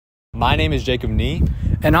My name is Jacob Nee.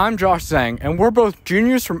 And I'm Josh Zhang, and we're both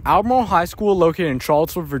juniors from Albemarle High School located in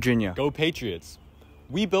Charlottesville, Virginia. Go Patriots!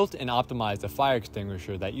 We built and optimized a fire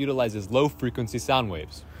extinguisher that utilizes low-frequency sound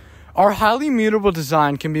waves. Our highly mutable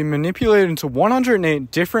design can be manipulated into 108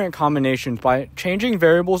 different combinations by changing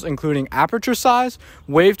variables including aperture size,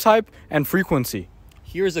 wave type, and frequency.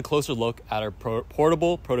 Here is a closer look at our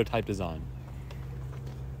portable prototype design.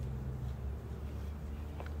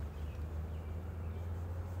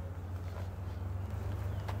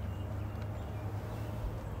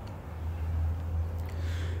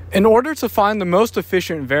 In order to find the most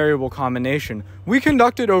efficient variable combination, we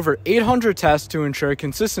conducted over 800 tests to ensure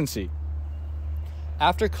consistency.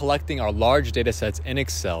 After collecting our large datasets in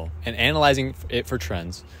Excel and analyzing it for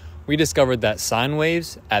trends, we discovered that sine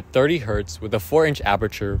waves at 30 Hz with a 4-inch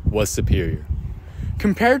aperture was superior.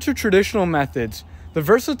 Compared to traditional methods, the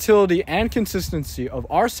versatility and consistency of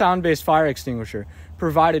our sound-based fire extinguisher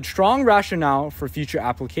provided strong rationale for future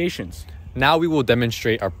applications. Now we will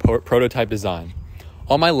demonstrate our prototype design.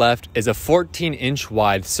 On my left is a 14-inch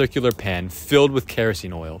wide circular pan filled with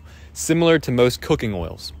kerosene oil, similar to most cooking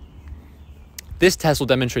oils. This test will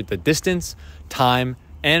demonstrate the distance, time,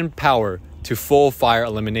 and power to full fire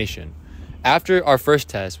elimination. After our first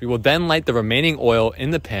test, we will then light the remaining oil in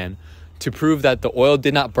the pan to prove that the oil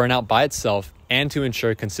did not burn out by itself and to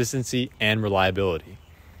ensure consistency and reliability.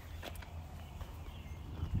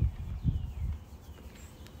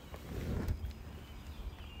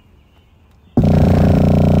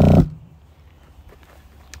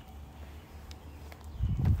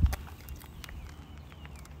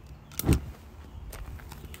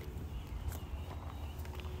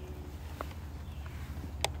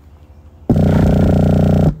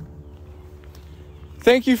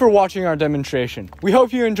 Thank you for watching our demonstration. We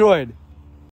hope you enjoyed.